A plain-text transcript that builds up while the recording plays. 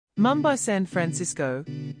MumbaiSan Francisco,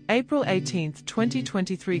 April 18,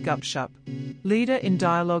 2023. Gupshup, leader in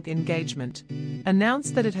dialogue engagement,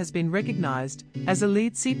 announced that it has been recognized as a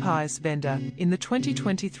Lead CPaaS vendor in the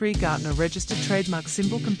 2023 Gartner Registered Trademark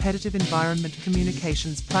Symbol Competitive Environment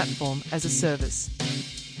Communications Platform as a Service.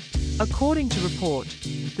 According to report,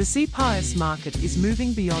 the CPaaS market is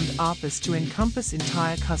moving beyond RPaaS to encompass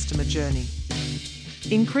entire customer journey.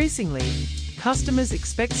 Increasingly, customers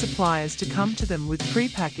expect suppliers to come to them with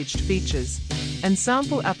prepackaged features and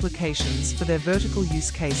sample applications for their vertical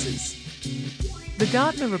use cases. The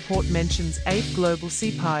Gartner report mentions 8 global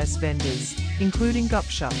CPaaS vendors, including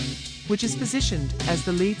Gupshup, which is positioned as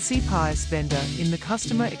the lead CPaaS vendor in the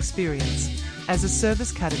customer experience as a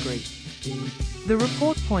service category. The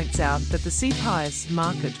report points out that the CPaaS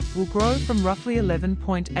market will grow from roughly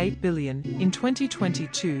 $11.8 billion in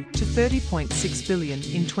 2022 to $30.6 billion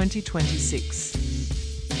in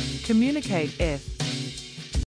 2026. Communicate F